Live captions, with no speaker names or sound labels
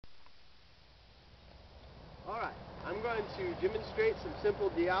to demonstrate some simple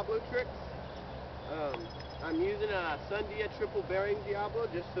Diabolo tricks. I'm using a Sundia triple bearing Diabolo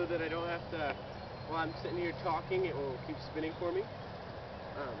just so that I don't have to, while I'm sitting here talking, it will keep spinning for me.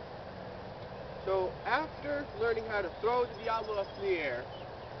 So after learning how to throw the Diabolo up in the air,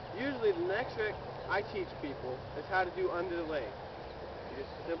 usually the next trick I teach people is how to do under the leg. You just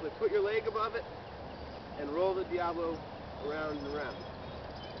simply put your leg above it and roll the Diabolo around and around.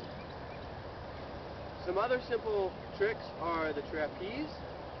 Some other simple tricks are the trapeze,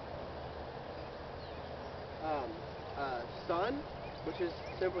 sun, which is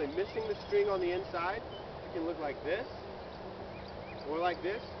simply missing the string on the inside. You can look like this, or like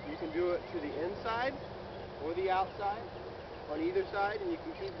this. You can do it to the inside or the outside, on either side, and you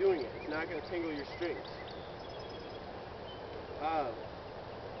can keep doing it. It's not going to tingle your strings.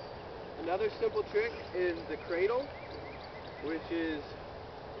 Another simple trick is the cradle, which is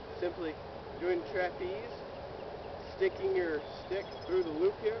simply doing trapeze, sticking your stick through the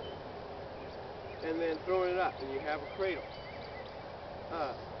loop here, and then throwing it up, and you have a cradle.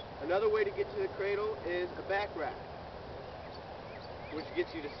 Another way to get to the cradle is a back rack, which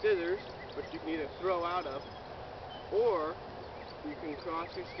gets you to scissors, which you can either throw out of, or you can cross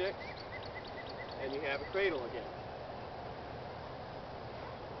your sticks, and you have a cradle again.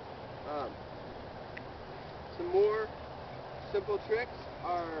 Some more simple tricks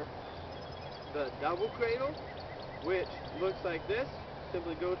are the double cradle, which looks like this.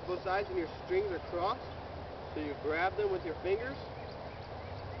 Simply goes to both sides and your strings are crossed. So you grab them with your fingers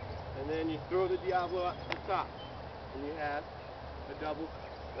and then you throw the Diabolo up to the top and you have a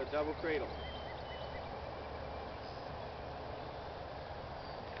double cradle.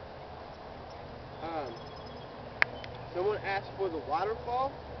 Someone asked for the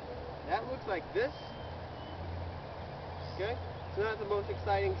waterfall. That looks like this. Okay? It's not the most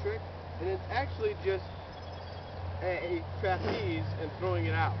exciting trick, and it's actually just a trapeze and throwing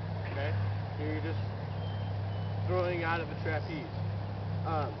it out. Okay? So you're just throwing out of a trapeze.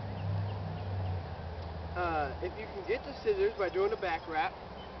 If you can get the scissors by doing a back wrap,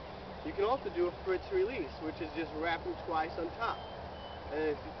 you can also do a Fritz release, which is just wrapping twice on top. And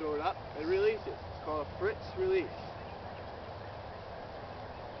if you throw it up, it releases. It's called a Fritz release.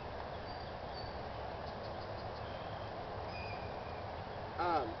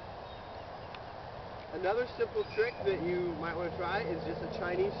 Another simple trick that you might want to try is just a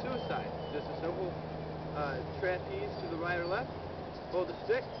Chinese suicide. Just a simple trapeze to the right or left, hold the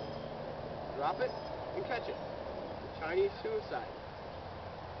stick, drop it, and catch it. Chinese suicide.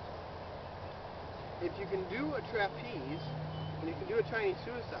 If you can do a trapeze, and you can do a Chinese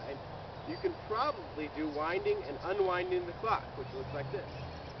suicide, you can probably do winding and unwinding the clock, which looks like this.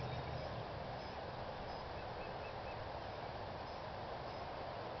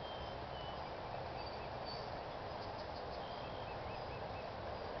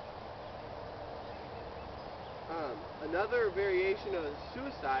 Another variation of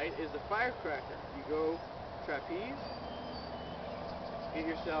suicide is the firecracker. You go trapeze, get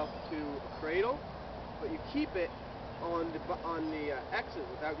yourself to a cradle, but you keep it on the X's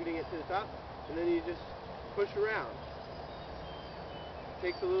without getting it to the top, and then you just push around. It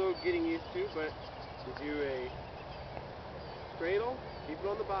takes a little getting used to, but you do a cradle, keep it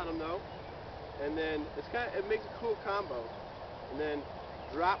on the bottom though, and then it makes a cool combo. And then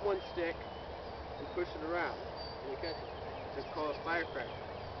drop one stick and push it around. And you catch it. It's called a firecracker.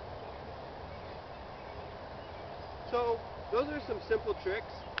 So those are some simple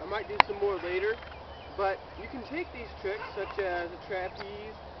tricks. I might do some more later, but you can take these tricks such as a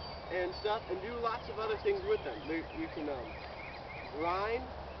trapeze and stuff and do lots of other things with them. You can grind,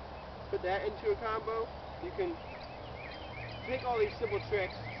 put that into a combo. You can take all these simple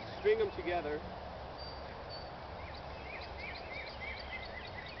tricks, string them together,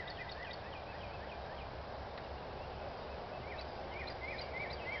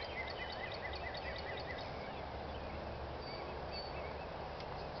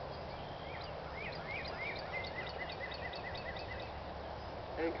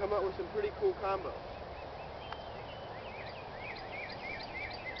 and come up with some pretty cool combos.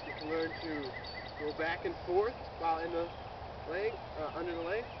 You can learn to go back and forth while in the leg, under the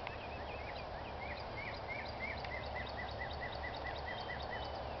leg.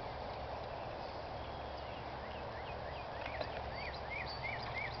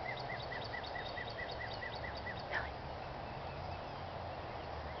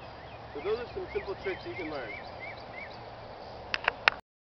 So those are some simple tricks you can learn.